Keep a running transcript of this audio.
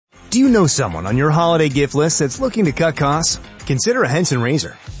Do you know someone on your holiday gift list that's looking to cut costs? Consider a Henson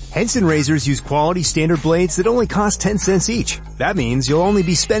razor. Henson razors use quality standard blades that only cost 10 cents each. That means you'll only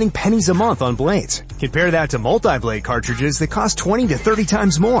be spending pennies a month on blades. Compare that to multi-blade cartridges that cost 20 to 30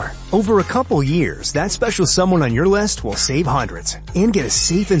 times more. Over a couple years, that special someone on your list will save hundreds and get a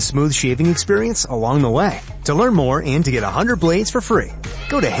safe and smooth shaving experience along the way. To learn more and to get 100 blades for free,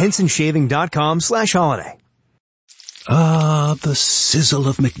 go to hensonshaving.com/holiday. Ah, the sizzle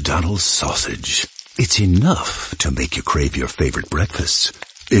of McDonald's sausage. It's enough to make you crave your favorite breakfasts.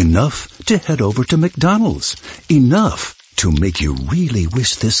 Enough to head over to McDonald's. Enough to make you really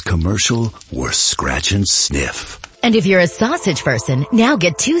wish this commercial were scratch and sniff. And if you're a sausage person, now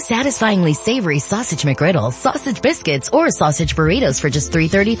get 2 satisfyingly savory sausage McGriddles, sausage biscuits, or sausage burritos for just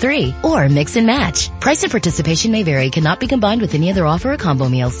 $3.33. Or mix and match. Price and participation may vary. Cannot be combined with any other offer or combo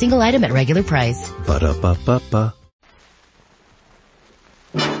meal. Single item at regular price. Ba-da-ba-ba-ba.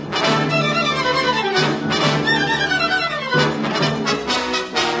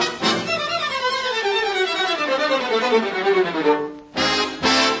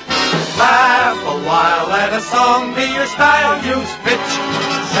 Laugh a while, let a song be your style. Use Fitch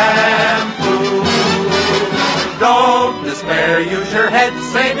shampoo. Don't despair, use your head,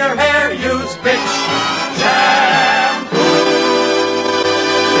 save your hair. Use Fitch shampoo.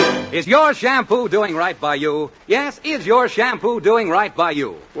 Is your shampoo doing right by you? Yes, is your shampoo doing right by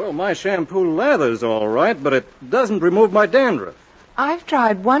you? Well, my shampoo lathers all right, but it doesn't remove my dandruff. I've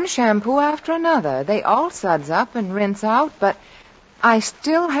tried one shampoo after another. They all suds up and rinse out, but I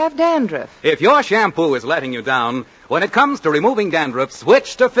still have dandruff. If your shampoo is letting you down, when it comes to removing dandruff,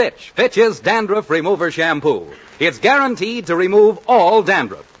 switch to Fitch. Fitch's Dandruff Remover Shampoo. It's guaranteed to remove all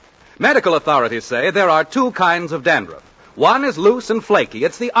dandruff. Medical authorities say there are 2 kinds of dandruff. One is loose and flaky.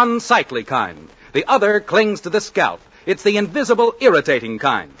 It's the unsightly kind. The other clings to the scalp. It's the invisible, irritating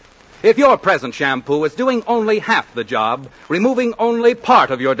kind. If your present shampoo is doing only half the job, removing only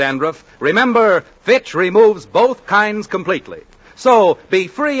part of your dandruff, remember, Fitch removes both kinds completely. So, be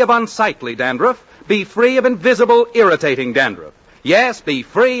free of unsightly dandruff. Be free of invisible, irritating dandruff. Yes, be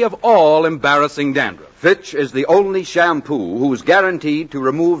free of all embarrassing dandruff. Fitch is the only shampoo whose guaranteed to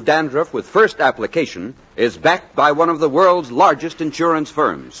remove dandruff with first application is backed by one of the world's largest insurance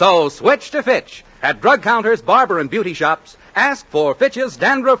firms. So, switch to Fitch. At drug counters, barber, and beauty shops, ask for Fitch's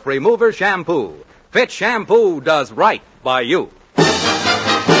Dandruff Remover Shampoo. Fitch Shampoo does right by you.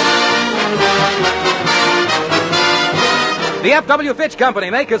 The F.W. Fitch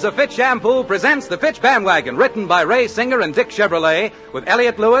Company, makers of Fitch Shampoo, presents The Fitch Bandwagon, written by Ray Singer and Dick Chevrolet, with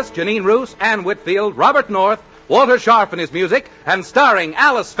Elliot Lewis, Janine Roos, Ann Whitfield, Robert North, Walter Sharp in his music, and starring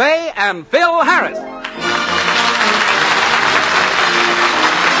Alice Faye and Phil Harris.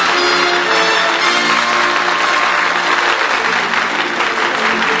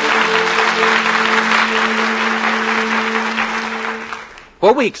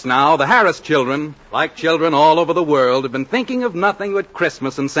 For weeks now, the Harris children, like children all over the world, have been thinking of nothing but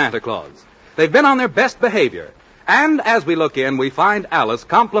Christmas and Santa Claus. They've been on their best behavior. And as we look in, we find Alice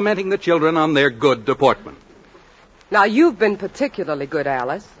complimenting the children on their good deportment. Now, you've been particularly good,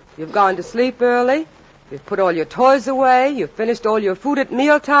 Alice. You've gone to sleep early, you've put all your toys away, you've finished all your food at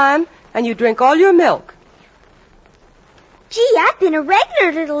mealtime, and you drink all your milk. Gee, I've been a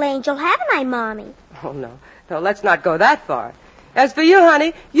regular little angel, haven't I, Mommy? Oh, no. No, let's not go that far. As for you,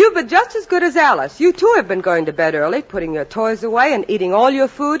 honey, you've been just as good as Alice. You, too, have been going to bed early, putting your toys away and eating all your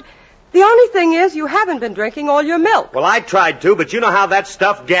food. The only thing is you haven't been drinking all your milk. Well, I tried to, but you know how that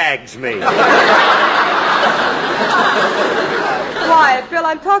stuff gags me. Quiet, Phil.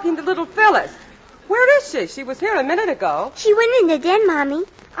 I'm talking to little Phyllis. Where is she? She was here a minute ago. She went in the den, Mommy.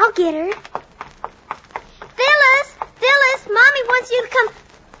 I'll get her. Phyllis! Phyllis! Mommy wants you to come...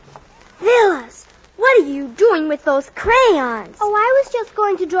 Phyllis! What are you doing with those crayons? Oh, I was just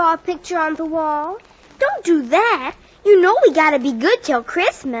going to draw a picture on the wall. Don't do that. You know we gotta be good till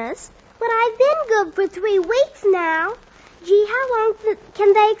Christmas. But I've been good for 3 weeks now. Gee, how long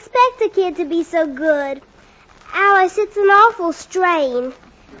can they expect a kid to be so good? Alice, it's an awful strain.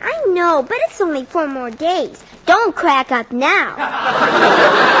 I know, but it's only 4 more days. Don't crack up now.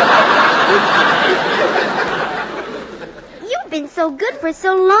 You've been so good for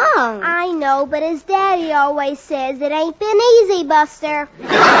so long. I know, but as Daddy always says, it ain't been easy, Buster.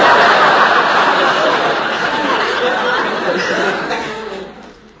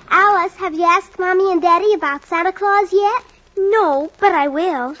 Alice, have you asked Mommy and Daddy about Santa Claus yet? No, but I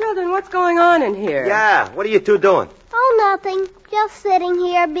will. Children, what's going on in here? Yeah, what are you 2 doing? Oh, nothing. Just sitting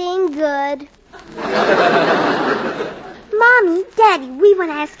here being good. Mommy, Daddy, we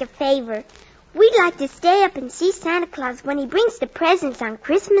want to ask a favor. We'd like to stay up and see Santa Claus when he brings the presents on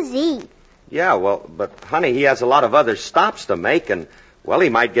Christmas Eve. Yeah, well, but, honey, he has a lot of other stops to make, and, well, he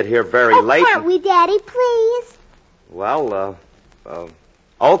might get here very late. Can't we, Daddy, please? Well,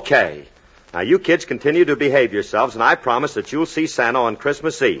 okay. Now, you kids continue to behave yourselves, and I promise that you'll see Santa on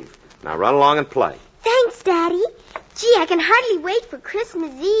Christmas Eve. Now, run along and play. Thanks, Daddy. Gee, I can hardly wait for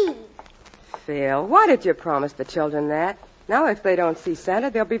Christmas Eve. Phil, why did you promise the children that? Now, if they don't see Santa,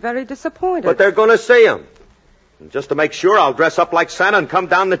 they'll be very disappointed. But they're going to see him. And just to make sure, I'll dress up like Santa and come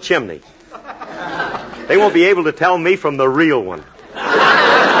down the chimney. They won't be able to tell me from the real one.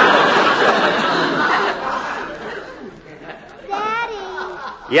 Daddy.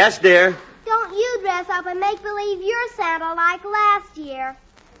 Yes, dear? Don't you dress up and make believe you're Santa like last year.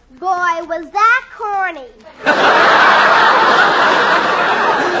 Boy, was that corny.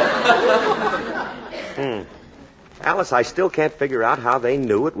 Alice, I still can't figure out how they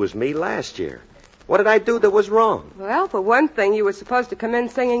knew it was me last year. What did I do that was wrong? Well, for one thing, you were supposed to come in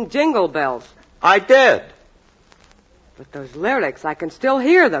singing Jingle Bells. I did. But those lyrics, I can still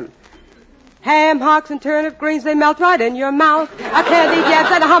hear them. Ham, hocks, and turnip greens, they melt right in your mouth. A candy jams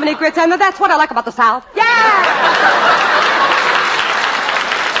and a hominy grits, and that's what I like about the South. Yeah!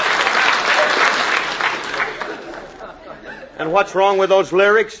 And what's wrong with those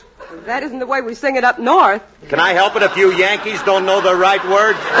lyrics? That isn't the way we sing it up north. Can I help it if you Yankees don't know the right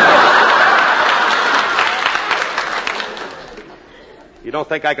words? You don't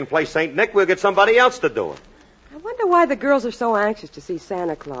think I can play St. Nick? We'll get somebody else to do it. I wonder why the girls are so anxious to see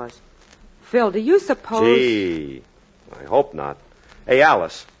Santa Claus. Phil, do you suppose... Gee, I hope not. Hey,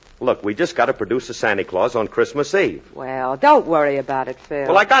 Alice, look, we just got to produce a Santa Claus on Christmas Eve. Well, don't worry about it, Phil.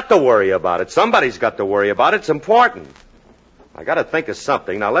 Well, I got to worry about it. Somebody's got to worry about it. It's important. I got to think of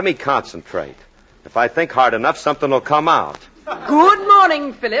something. Now, let me concentrate. If I think hard enough, something will come out. Good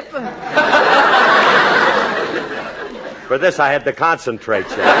morning, Philip. For this, I had to concentrate,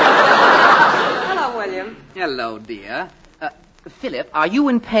 Jack. Hello, William. Hello, dear. Philip, are you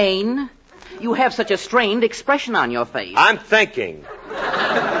in pain? You have such a strained expression on your face. I'm thinking.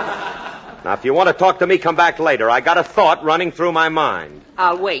 Now, if you want to talk to me, come back later. I got a thought running through my mind.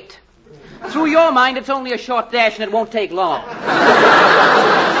 I'll wait. Through your mind, it's only a short dash and it won't take long.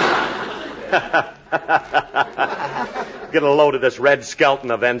 Get a load of this red skeleton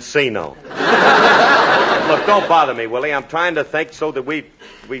of Encino. Look, don't bother me, Willie. I'm trying to think so that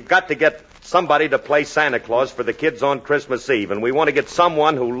we've got to get somebody to play Santa Claus for the kids on Christmas Eve, and we want to get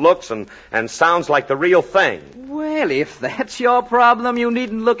someone who looks and sounds like the real thing. Well, if that's your problem, you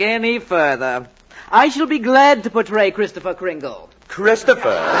needn't look any further. I shall be glad to portray Christopher Kringle.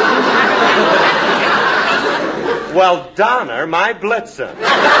 Christopher? Well, Donner, my Blitzen.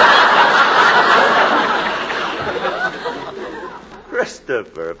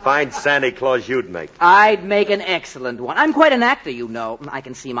 Christopher, fine Santa Claus you'd make. I'd make an excellent one. I'm quite an actor, you know. I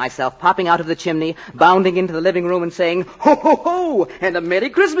can see myself popping out of the chimney, bounding into the living room and saying, ho, ho, ho, and a Merry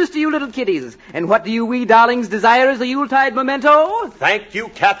Christmas to you little kiddies. And what do you wee darlings desire as the Yuletide memento? Thank you,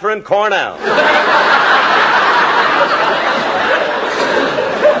 Catherine Cornell.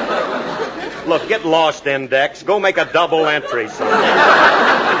 Look, get lost, Index. Go make a double entry, son.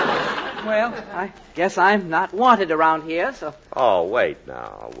 Well, I guess I'm not wanted around here, so... Oh, wait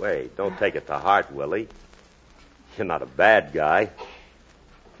now, wait. Don't take it to heart, Willie. You're not a bad guy.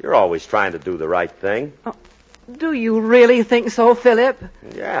 You're always trying to do the right thing. Oh, do you really think so, Philip?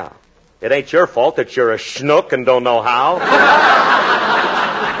 Yeah. It ain't your fault that you're a schnook and don't know how.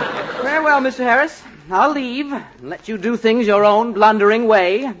 Very well, Mr. Harris. I'll leave and let you do things your own blundering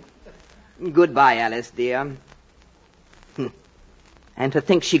way. Goodbye, Alice, dear. And to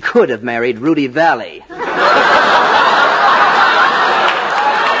think she could have married Rudy Valley.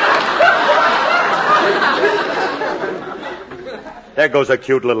 There goes a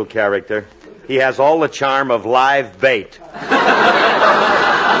cute little character. He has all the charm of live bait.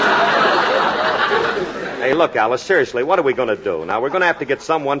 Hey, look, Alice, seriously, what are we going to do? Now, we're going to have to get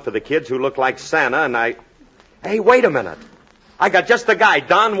someone for the kids who look like Santa, and Hey, wait a minute. I got just the guy,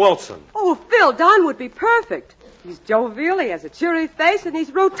 Don Wilson. Oh, Phil, Don would be perfect. He's jovial, he has a cheery face, and he's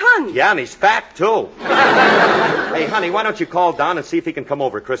rotund. Yeah, and he's fat, too. Hey, honey, why don't you call Don and see if he can come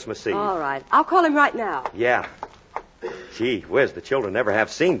over Christmas Eve? All right. I'll call him right now. Yeah. Gee whiz, the children never have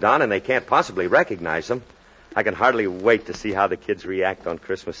seen Don, and they can't possibly recognize him. I can hardly wait to see how the kids react on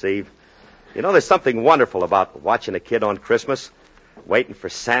Christmas Eve. You know, there's something wonderful about watching a kid on Christmas, waiting for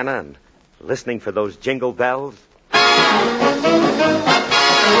Santa and listening for those jingle bells.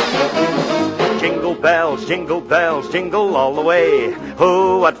 Jingle bells, jingle all the way.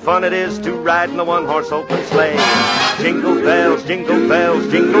 Oh, what fun it is to ride in a one-horse open sleigh. Jingle bells,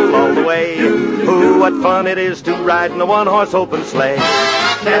 jingle all the way. Oh, what fun it is to ride in a one-horse open sleigh.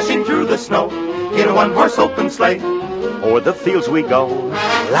 Dashing through the snow in a one-horse open sleigh. O'er the fields we go,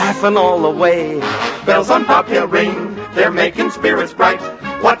 laughing all the way. Bells on Bob Hill ring, they're making spirits bright.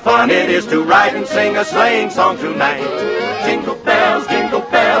 What fun it is to ride and sing a sleighing song tonight. Jingle bells, jingle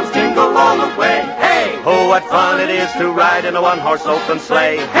all the way. Hey! Oh, what fun it is to ride in a one-horse open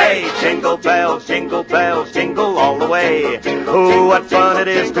sleigh. Hey! Jingle bells, jingle all the way. Oh, what fun it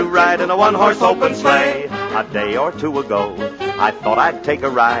is to ride in a one-horse open sleigh. A day or two ago, I thought I'd take a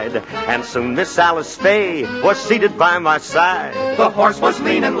ride, and soon Miss Alice Faye was seated by my side. The horse was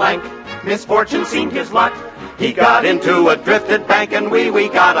lean and lank, misfortune seemed his lot. He got into a drifted bank and we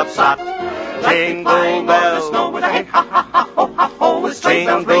got upset. Jingle bells, snow with a hey ha ha ha ho ha ho, with sleigh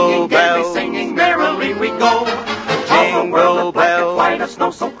bells ringing, gaily singing, merrily we go. Jingle bells, white, a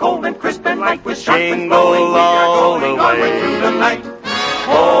snow so cold and crisp and light, with sharp wind blowing, we are going on through the night.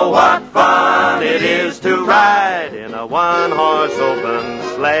 Oh, what fun it is to ride in a one-horse open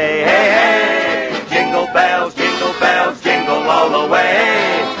sleigh. Hey, hey, jingle bells, jingle all the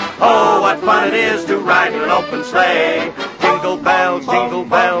way. Oh, what fun it is to ride in an open sleigh. Jingle bells,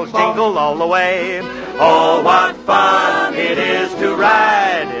 jingle all the way. Oh, what fun it is to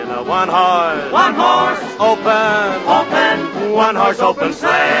ride in a one-horse open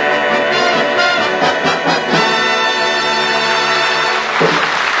sleigh.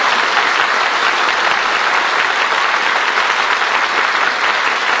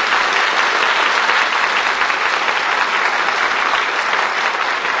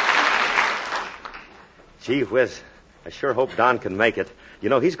 Gee whiz, I sure hope Don can make it. You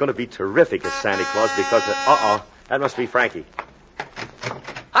know, he's going to be terrific as Santa Claus because of... that must be Frankie.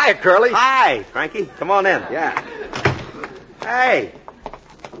 Hi, Curly. Hi, Frankie. Come on in. Yeah. Hey.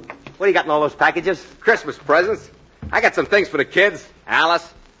 What do you got in all those packages? Christmas presents. I got some things for the kids,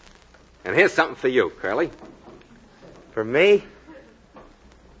 Alice. And here's something for you, Curly. For me?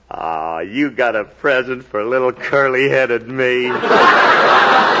 Ah, you got a present for little curly-headed me.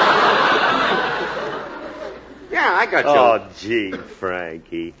 Yeah, I got you. Oh, gee,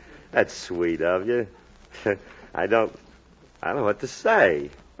 Frankie. That's sweet of you. I don't know what to say.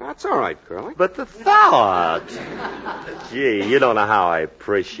 That's all right, Curly. But the thought. Gee, you don't know how I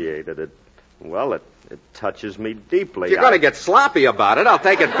appreciated it. Well, it touches me deeply. If you're going to get sloppy about it, I'll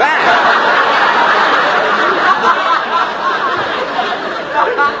take it back.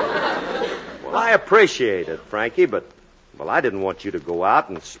 Well, I appreciate it, Frankie, but, well, I didn't want you to go out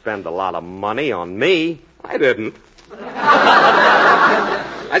and spend a lot of money on me. I didn't.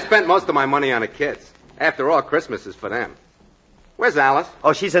 I spent most of my money on the kids. After all, Christmas is for them. Where's Alice?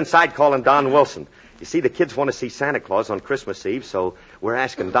 Oh, she's inside calling Don Wilson. You see, the kids want to see Santa Claus on Christmas Eve, so we're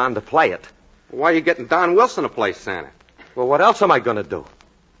asking Don to play it. Why are you getting Don Wilson to play Santa? Well, what else am I going to do?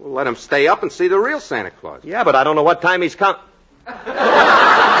 Well, let him stay up and see the real Santa Claus. Yeah, but I don't know what time he's coming.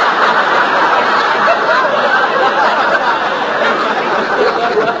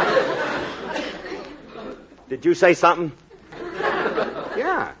 Did you say something?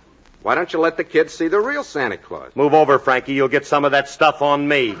 Yeah. Why don't you let the kids see the real Santa Claus? Move over, Frankie. You'll get some of that stuff on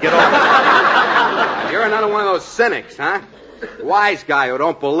me. Get over. You're another one of those cynics, huh? Wise guy who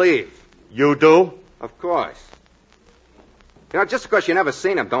don't believe. You do? Of course. You know, just because you never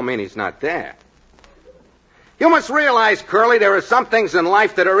seen him don't mean he's not there. You must realize, Curly, there are some things in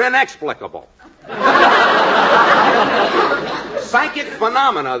life that are inexplicable. Psychic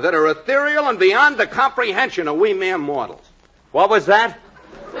phenomena that are ethereal and beyond the comprehension of we mere mortals. What was that?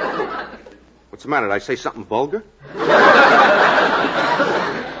 What's the matter? Did I say something vulgar?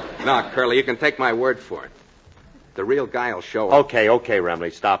 No, Curly, you can take my word for it. The real guy will show up. Okay,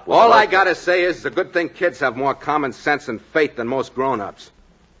 Remley, stop with All I gotta say is it's a good thing kids have more common sense and faith than most grown-ups.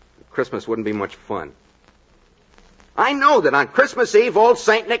 Christmas wouldn't be much fun. I know that on Christmas Eve, old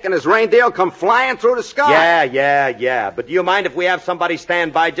St. Nick and his reindeer will come flying through the sky. Yeah. But do you mind if we have somebody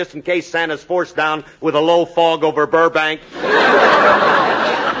stand by just in case Santa's forced down with a low fog over Burbank? All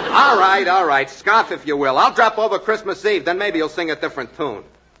right. Scoff if you will. I'll drop over Christmas Eve, then maybe you'll sing a different tune.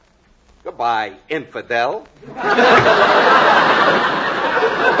 Goodbye, infidel.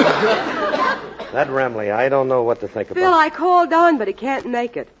 That Remley, I don't know what to think Phil, about. I called Don, but he can't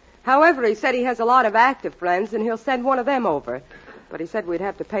make it. However, he said he has a lot of active friends, and he'll send one of them over. But he said we'd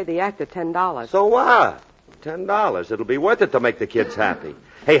have to pay the actor $10. So what? $10. It'll be worth it to make the kids happy.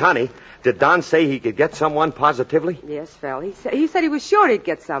 Hey, honey, did Don say he could get someone positively? Yes, Phil. He said he was sure he'd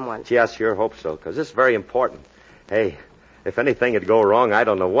get someone. Gee, I sure hope so, because this is very important. Hey, if anything would go wrong, I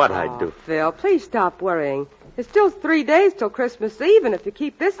don't know what I'd do. Phil, please stop worrying. There's still 3 days till Christmas Eve, and if you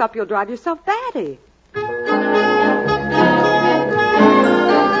keep this up, you'll drive yourself batty.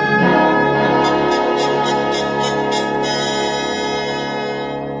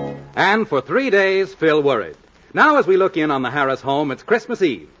 And for 3 days, Phil worried. Now as we look in on the Harris home, it's Christmas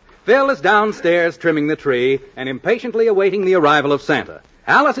Eve. Phil is downstairs trimming the tree and impatiently awaiting the arrival of Santa.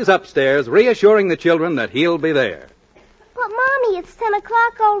 Alice is upstairs reassuring the children that he'll be there. But, Mommy, it's 10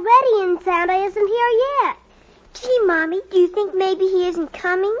 o'clock already and Santa isn't here yet. Gee, Mommy, do you think maybe he isn't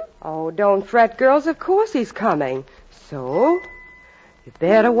coming? Oh, don't fret, girls. Of course he's coming. So, you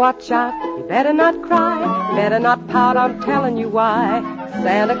better watch out. You better not cry. You better not pout. I'm telling you why.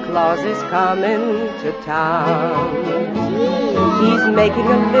 Santa Claus is coming to town. He's making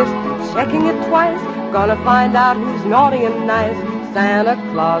a list and checking it twice. Gonna find out who's naughty and nice. Santa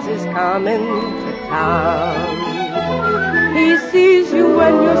Claus is coming to town. He sees you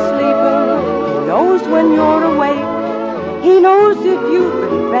when you're sleeping. He knows when you're awake. He knows if you've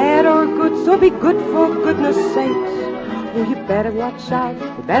been bad or good, so be good for goodness sakes. Oh, you better watch out.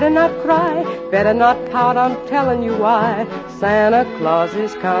 You better not cry. Better not pout. I'm telling you why. Santa Claus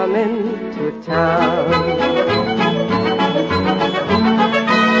is coming to town.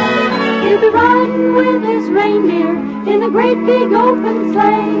 He'll be riding with his reindeer in a great big open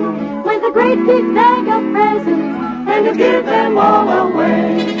sleigh with a great big bag of presents and to give them all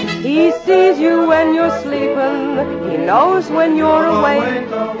away. He sees you when you're sleeping. He knows when you're awake.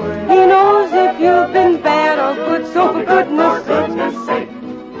 He knows if you've been bad or good, so for goodness sake.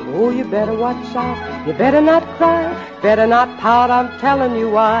 Oh, you better watch out. You better not cry. Better not pout. I'm telling you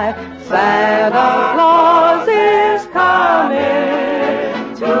why. Santa Claus is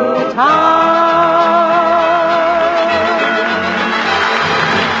coming to town.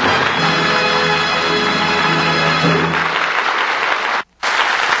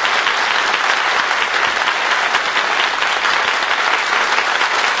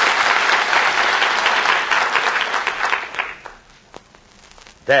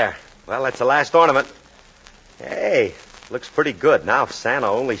 There. Well, that's the last ornament. Hey, looks pretty good. Now if Santa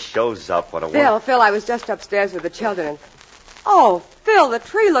only shows up, what a Phil, I was just upstairs with the children. And... Oh, Phil, the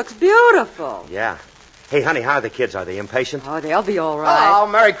tree looks beautiful. Yeah. Hey, honey, how are the kids? Are they impatient? Oh, they'll be all right. Oh,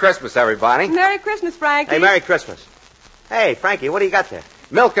 Merry Christmas, everybody. Merry Christmas, Frankie. Hey, Merry Christmas. Hey, Frankie, what do you got there?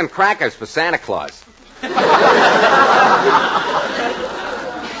 Milk and crackers for Santa Claus.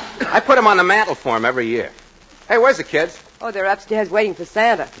 I put them on the mantle for him every year. Hey, where's the kids? Oh, they're upstairs waiting for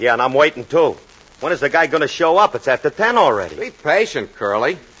Santa. Yeah, and I'm waiting, too. When is the guy going to show up? It's after 10 already. Be patient,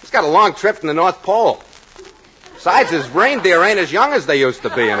 Curly. He's got a long trip from the North Pole. Besides, his reindeer ain't as young as they used to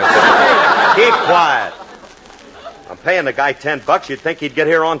be in it. Keep quiet. I'm paying the guy $10. You'd think he'd get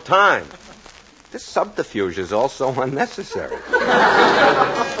here on time. This subterfuge is all so unnecessary.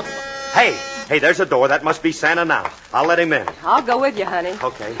 Hey, there's a door. That must be Santa now. I'll let him in. I'll go with you, honey.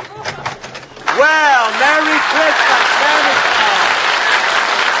 Okay. Well, Merry Christmas, Santa Claus.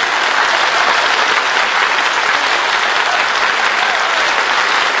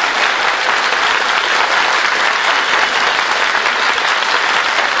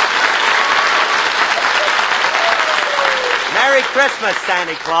 Merry Christmas,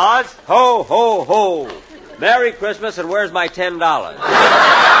 Santa Claus. Ho, ho, ho. Merry Christmas, and where's my $10?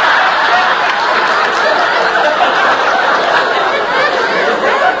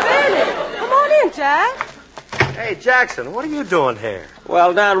 Jack? Hey, Jackson, what are you doing here?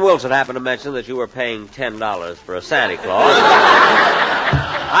 Well, Don Wilson happened to mention that you were paying $10 for a Santa Claus.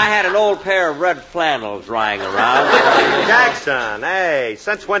 I had an old pair of red flannels lying around. Jackson, hey,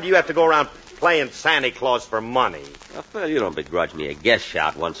 since when do you have to go around playing Santa Claus for money? Well, Phil, you don't begrudge me a guest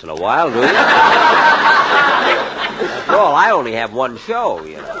shot once in a while, do you? After all, I only have one show,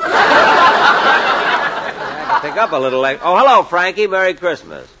 you know. I can pick up a little... Oh, hello, Frankie. Merry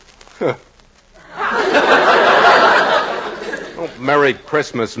Christmas. Don't Merry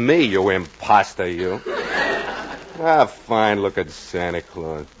Christmas me, you imposter, you. Ah, fine, look at Santa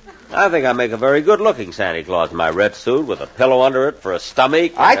Claus. I think I make a very good-looking Santa Claus in my red suit with a pillow under it for a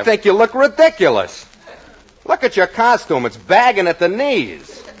stomach. I think you look ridiculous. Look at your costume. It's bagging at the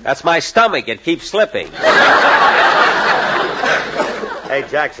knees. That's my stomach. It keeps slipping. Hey,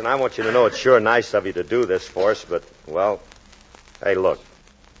 Jackson, I want you to know it's sure nice of you to do this for us, but, well, hey, look,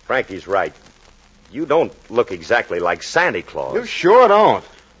 Frankie's right. You don't look exactly like Santa Claus. You sure don't.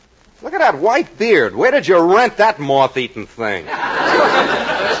 Look at that white beard. Where did you rent that moth-eaten thing?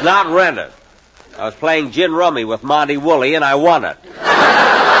 It's not rented. I was playing gin rummy with Monty Woolley, and I won it.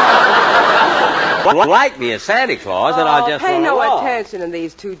 Like me as Santa Claus, and I'll just pay run no along. attention to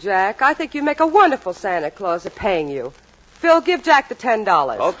these two, Jack. I think you make a wonderful Santa Claus at paying you. Phil, give Jack the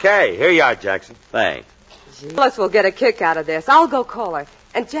 $10. Okay, here you are, Jackson. Thanks. Phyllis will get a kick out of this. I'll go call her.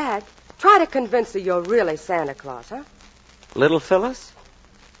 And, Jack, try to convince her you're really Santa Claus, huh? Little Phyllis?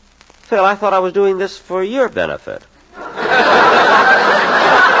 Phil, I thought I was doing this for your benefit.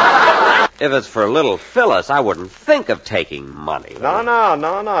 If it's for little Phyllis, I wouldn't think of taking money. No.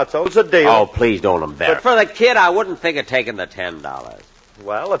 It's a deal. Oh, please don't embarrass. But for the kid, I wouldn't think of taking the $10.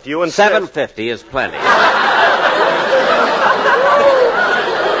 Well, if you insist. $7.50 is plenty.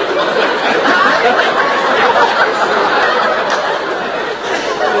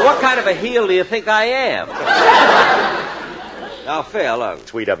 What kind of a heel do you think I am? Now, Phil, look.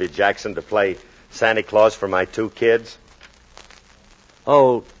 Sweet of you, Jackson, to play Santa Claus for my 2 kids.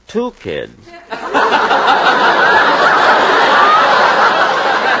 Oh, 2 kids.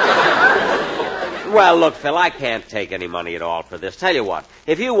 Well, look, Phil, I can't take any money at all for this. Tell you what,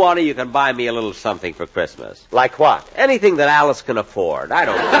 if you want to, you can buy me a little something for Christmas. Like what? Anything that Alice can afford. I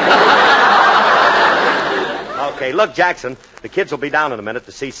don't care. Okay, look, Jackson, the kids will be down in a minute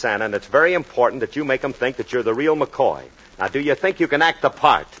to see Santa, and it's very important that you make them think that you're the real McCoy. Now, do you think you can act the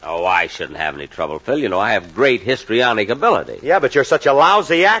part? Oh, I shouldn't have any trouble, Phil. You know, I have great histrionic ability. Yeah, but you're such a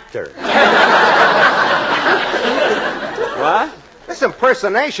lousy actor. What? This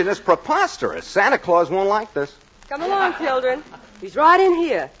impersonation is preposterous. Santa Claus won't like this. Come along, children. He's right in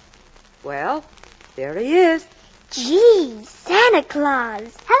here. Well, there he is. Gee, Santa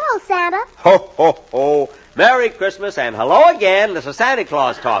Claus. Hello, Santa. Ho, ho, ho. Merry Christmas and hello again. This is Santa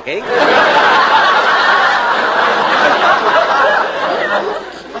Claus talking.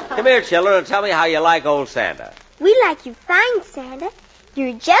 Come here, children, and tell me how you like old Santa. We like you fine, Santa.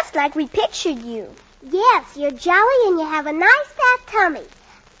 You're just like we pictured you. Yes, you're jolly and you have a nice fat tummy.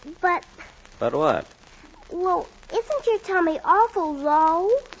 But what? Well, isn't your tummy awful low?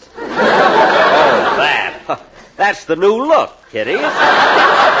 Oh, that. That's the new look, kiddies.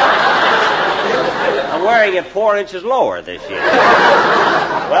 I'm wearing it 4 inches lower this year.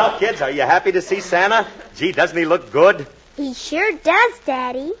 Well, kids, are you happy to see Santa? Gee, doesn't he look good? He sure does,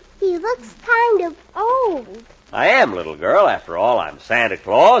 Daddy. He looks kind of old. I am, little girl. After all, I'm Santa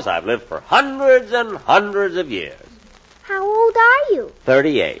Claus. I've lived for hundreds and hundreds of years. How old are you?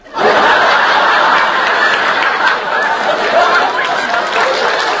 38.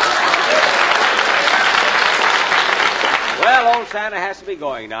 Well, old Santa has to be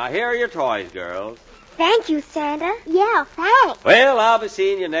going now. Here are your toys, girls. Thank you, Santa. Yeah, thanks. Well, I'll be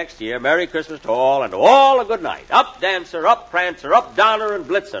seeing you next year. Merry Christmas to all, and to all a good night. Up, Dancer, up, Prancer, up, Donner, and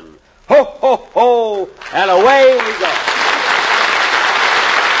Blitzen. Ho, ho, ho, and away we go.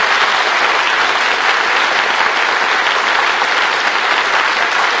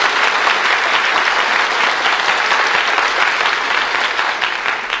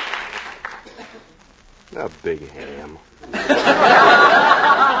 A big ham.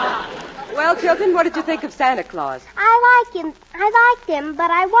 Well, children, what did you think of Santa Claus? I liked him,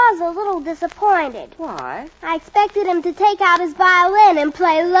 but I was a little disappointed. Why? I expected him to take out his violin and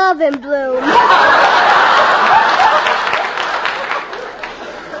play Love and Bloom.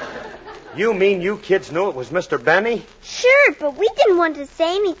 You mean you kids knew it was Mr. Benny? Sure, but we didn't want to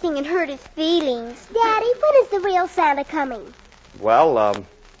say anything and hurt his feelings. Daddy, when is the real Santa coming? Well,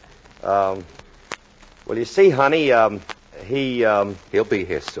 you see, honey, he'll be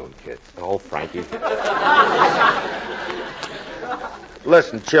here soon, kids. Oh, Frankie.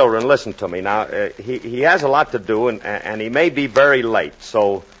 Listen, children, listen to me. Now, he has a lot to do, and he may be very late.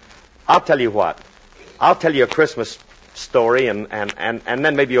 So, I'll tell you what. I'll tell you a Christmas story, and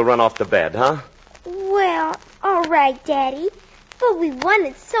then maybe you'll run off to bed, huh? Well, all right, Daddy. But we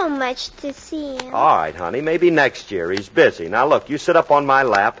wanted so much to see him. All right, honey. Maybe next year. He's busy. Now, look, you sit up on my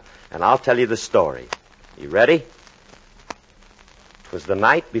lap, and I'll tell you the story. You ready? It was the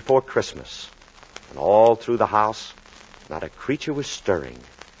night before Christmas, and all through the house, not a creature was stirring,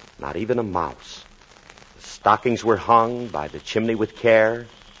 not even a mouse. The stockings were hung by the chimney with care,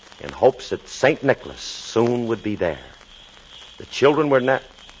 in hopes that St. Nicholas soon would be there. The children were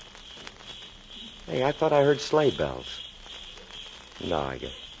Hey, I thought I heard sleigh bells. No, I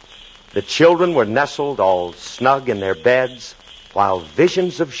guess. The children were nestled all snug in their beds, while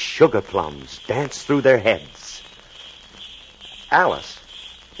visions of sugar plums danced through their heads. Alice,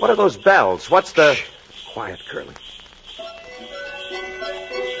 what are those bells? What's the... Shh. Quiet, Curly.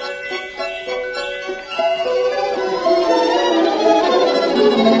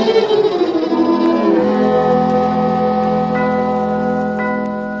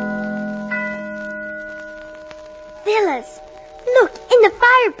 Phyllis, look, in the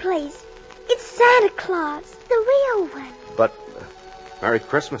fireplace. It's Santa Claus, the real one. But... Merry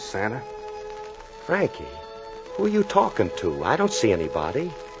Christmas, Santa. Frankie, Who are you talking to? I don't see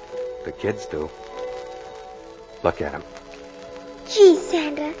anybody. The kids do. Look at them. Gee,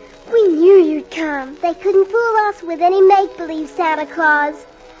 Santa, we knew you'd come. They couldn't fool us with any make-believe, Santa Claus.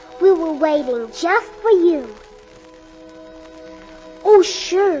 We were waiting just for you. Oh,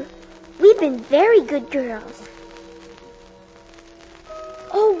 sure. We've been very good girls.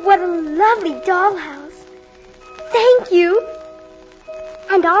 Oh, what a lovely dollhouse. Thank you.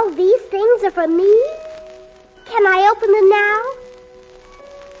 And all these things are for me? Can I open them now?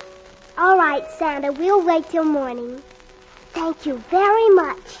 All right, Santa, we'll wait till morning. Thank you very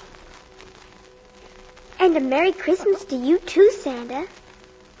much. And a Merry Christmas to you too, Santa.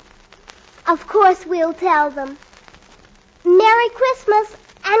 Of course we'll tell them. Merry Christmas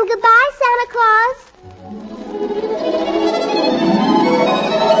and goodbye, Santa Claus.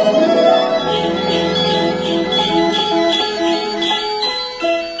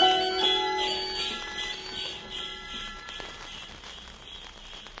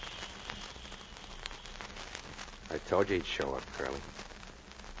 I told you he'd show up, Curly.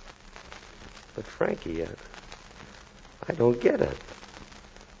 But, Frankie, I don't get it.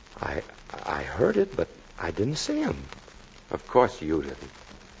 I heard it, but I didn't see him. Of course you didn't.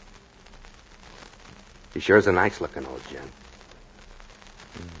 He sure is a nice-looking old gent.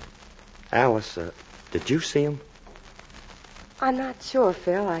 Alice, did you see him? I'm not sure,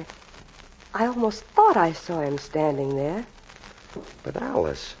 Phil. I almost thought I saw him standing there. But,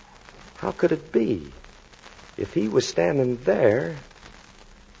 Alice, how could it be? If he was standing there...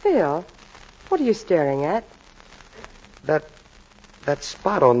 Phil, what are you staring at? That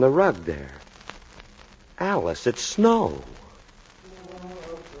spot on the rug there. Alice, it's snow.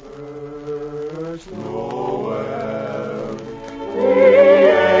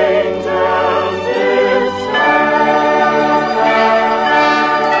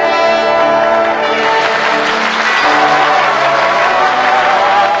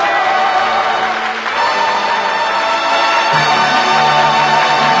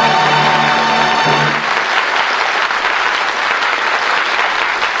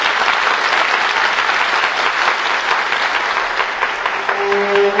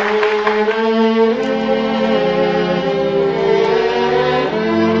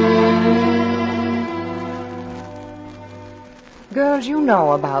 Girls, you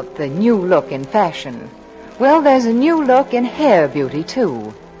know about the new look in fashion. Well, there's a new look in hair beauty,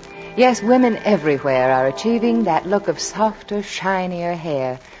 too. Yes, women everywhere are achieving that look of softer, shinier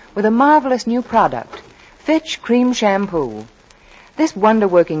hair with a marvelous new product, Fitch Cream Shampoo. This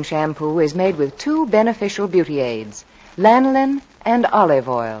wonder-working shampoo is made with two beneficial beauty aids, lanolin and olive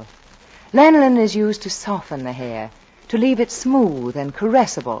oil. Lanolin is used to soften the hair, to leave it smooth and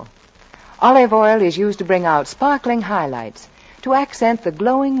caressable. Olive oil is used to bring out sparkling highlights, to accent the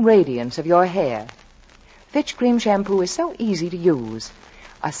glowing radiance of your hair. Fitch Cream Shampoo is so easy to use.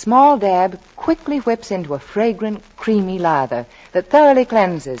 A small dab quickly whips into a fragrant, creamy lather that thoroughly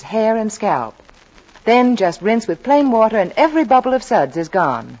cleanses hair and scalp. Then just rinse with plain water and every bubble of suds is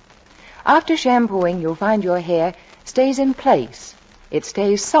gone. After shampooing, you'll find your hair stays in place. It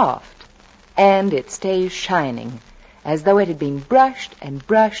stays soft. And it stays shining, as though it had been brushed and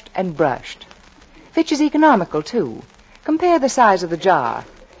brushed and brushed. Fitch is economical, too. Compare the size of the jar.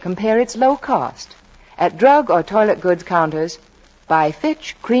 Compare its low cost. At drug or toilet goods counters, buy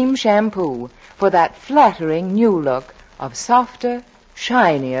Fitch Cream Shampoo for that flattering new look of softer,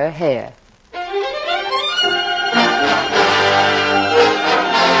 shinier hair.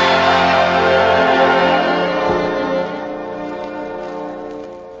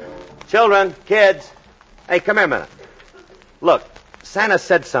 Children, kids, hey, come here a minute. Look, Santa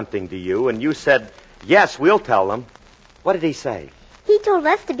said something to you, and you said, yes, we'll tell them. What did he say? He told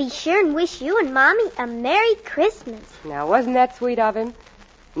us to be sure and wish you and Mommy a Merry Christmas. Now, wasn't that sweet of him?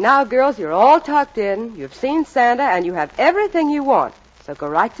 Now, girls, you're all tucked in. You've seen Santa, and you have everything you want. So go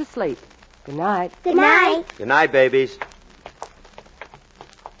right to sleep. Good night. Good night. Good night, babies.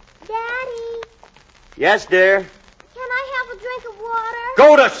 Daddy, Yes, dear. can I have a drink of water?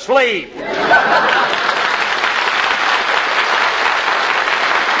 Go to sleep.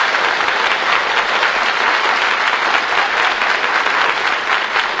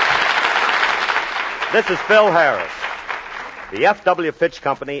 This is Phil Harris. The F.W. Fitch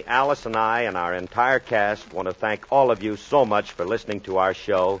Company, Alice and I, and our entire cast want to thank all of you so much for listening to our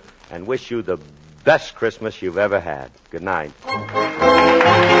show and wish you the best Christmas you've ever had. Good night.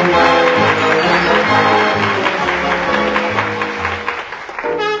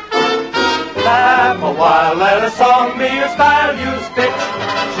 Laugh a while, let a song be your style. Use Fitch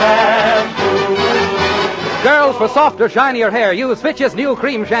shampoo. Girls, for softer, shinier hair, use Fitch's new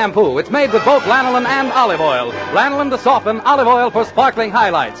cream shampoo. It's made with both lanolin and olive oil. Lanolin to soften, olive oil for sparkling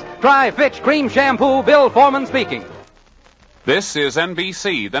highlights. Try Fitch Cream Shampoo. Bill Foreman speaking. This is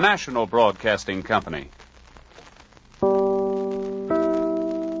NBC, the national broadcasting company.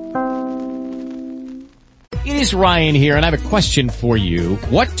 It is Ryan here, and I have a question for you.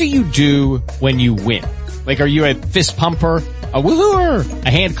 What do you do when you win? Like, are you a fist pumper, a woohooer, a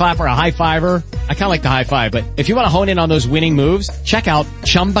hand clapper, a high fiver? I kind of like the high five, but if you want to hone in on those winning moves, check out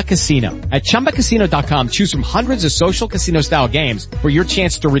Chumba Casino. At ChumbaCasino.com, choose from hundreds of social casino-style games for your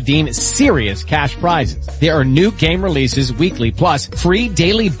chance to redeem serious cash prizes. There are new game releases weekly, plus free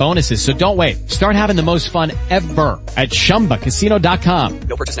daily bonuses, so don't wait. Start having the most fun ever at ChumbaCasino.com.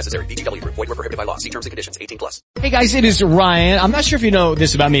 No purchase necessary. VGW. Void where prohibited by law. See terms and conditions. 18+. Hey guys, it is Ryan. I'm not sure if you know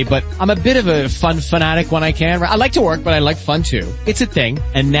this about me, but I'm a bit of a fun fanatic when I can. I like to work, but I like fun too. It's a thing.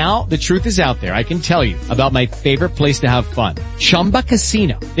 And now the truth is out there. I can tell you about my favorite place to have fun. Chumba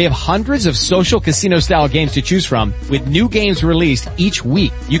Casino. They have hundreds of social casino-style games to choose from with new games released each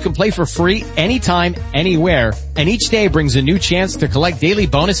week. You can play for free anytime, anywhere, and each day brings a new chance to collect daily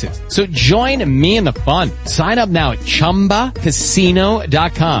bonuses. So join me in the fun. Sign up now at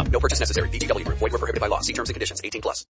ChumbaCasino.com. No purchase necessary. VGW. Void where prohibited by law. See terms and conditions. 18+.